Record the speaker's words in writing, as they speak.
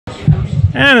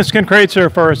And it's Ken Kraetzer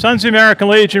for Sons of the American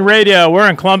Legion Radio. We're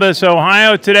in Columbus,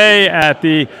 Ohio today at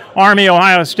the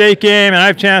Army-Ohio State game, and I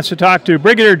have a chance to talk to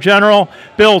Brigadier General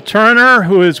Bill Turner,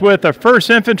 who is with the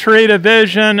 1st Infantry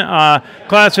Division,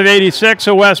 class of '86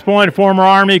 at West Point, former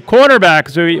Army quarterback,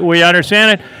 as we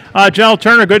understand it. General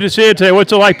Turner, good to see you today.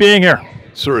 What's it like being here?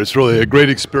 Sir, it's really a great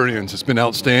experience. It's been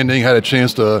outstanding. Had a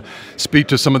chance to speak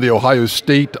to some of the Ohio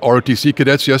State ROTC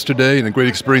cadets yesterday, and a great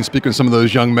experience speaking to some of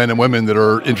those young men and women that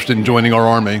are interested in joining our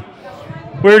Army.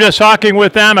 We were just talking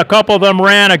with them. A couple of them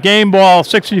ran a game ball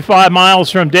 65 miles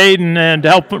from Dayton and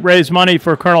helped raise money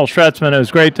for Colonel Stretzman. It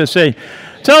was great to see.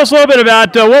 Tell us a little bit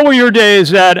about what were your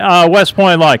days at West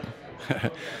Point like?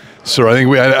 Sir, I think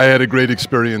I had a great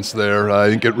experience there. I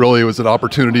think it really was an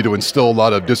opportunity to instill a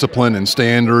lot of discipline and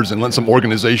standards and lend some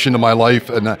organization to my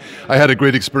life. And I had a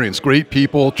great experience. Great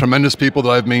people, tremendous people that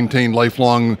I've maintained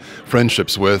lifelong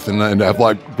friendships with and have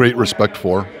great respect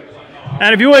for.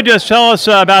 And if you would just tell us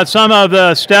about some of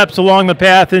the steps along the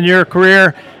path in your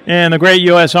career in the great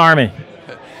U.S. Army.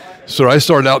 Sir, I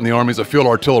started out in the Army as a field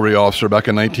artillery officer back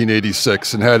in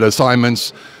 1986 and had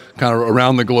assignments kind of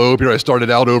around the globe here. I started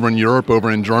out over in Europe, over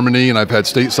in Germany, and I've had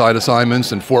stateside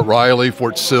assignments in Fort Riley,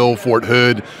 Fort Sill, Fort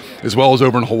Hood, as well as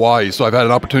over in Hawaii. So I've had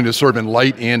an opportunity to serve in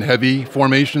light and heavy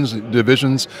formations,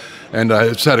 divisions, and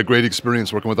I've just had a great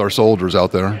experience working with our soldiers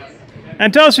out there.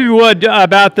 And tell us, if you would,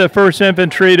 about the 1st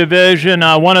Infantry Division,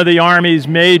 one of the Army's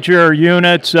major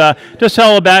units. Just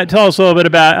tell us a little bit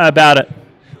about it.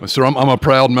 Sir, I'm a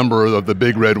proud member of the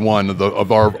Big Red One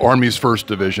of our Army's 1st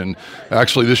Division.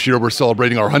 Actually, this year we're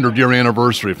celebrating our 100-year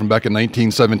anniversary from back in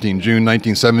 1917, June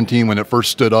 1917, when it first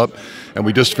stood up. And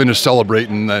we just finished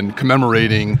celebrating and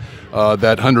commemorating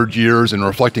that 100 years and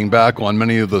reflecting back on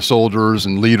many of the soldiers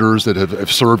and leaders that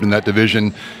have served in that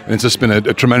division. And it's just been a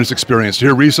tremendous experience.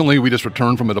 Here recently, we just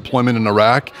returned from a deployment in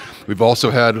Iraq. We've also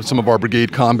had some of our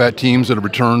brigade combat teams that have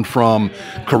returned from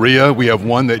Korea. We have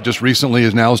one that just recently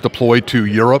is deployed to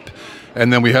Europe.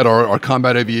 And then we had our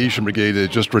combat aviation brigade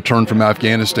that just returned from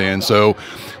Afghanistan. So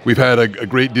we've had a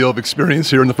great deal of experience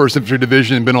here in the 1st Infantry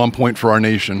Division and been on point for our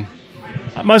nation.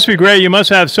 It must be great. You must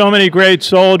have so many great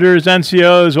soldiers,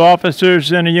 NCOs,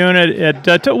 officers in a unit.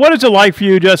 What is it like for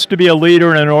you just to be a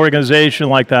leader in an organization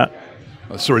like that?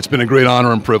 Sir, it's been a great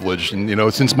honor and privilege.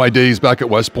 And, since my days back at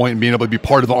West Point and being able to be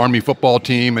part of the Army football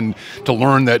team and to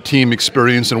learn that team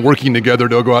experience and working together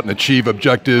to go out and achieve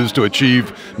objectives, to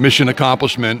achieve mission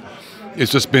accomplishment,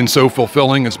 it's just been so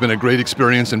fulfilling. It's been a great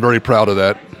experience and very proud of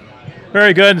that.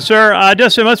 Very good, sir.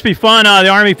 It must be fun. The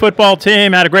Army football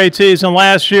team had a great season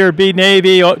last year, beat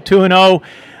Navy 2-0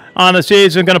 on the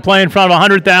season, going to play in front of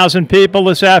 100,000 people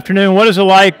this afternoon. What is it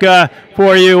like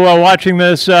for you watching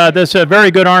this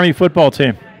very good Army football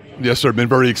team? Yes, sir. I've been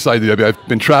very excited. I've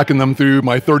been tracking them through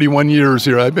my 31 years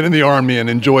here. I've been in the Army and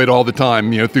enjoyed all the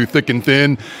time, through thick and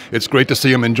thin. It's great to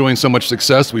see them enjoying so much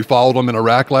success. We followed them in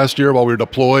Iraq last year while we were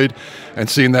deployed and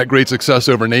seeing that great success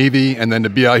over Navy. And then to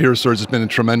be out here, sir, has been a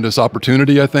tremendous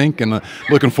opportunity, I think, and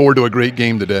looking forward to a great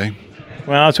game today.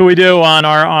 Well, that's what we do on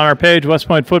our page, West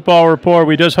Point Football Report.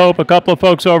 We just hope a couple of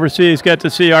folks overseas get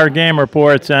to see our game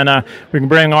reports and we can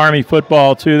bring Army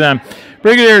football to them.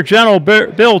 Brigadier General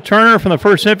Bill Turner from the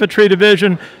 1st Infantry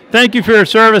Division, thank you for your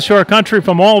service to our country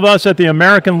from all of us at the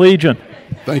American Legion.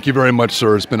 Thank you very much,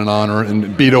 sir. It's been an honor,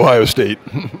 and beat Ohio State.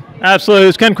 Absolutely.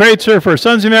 It's Ken Kraetzer for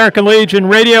Sons of the American Legion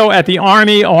Radio at the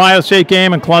Army-Ohio State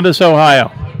game in Columbus,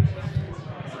 Ohio.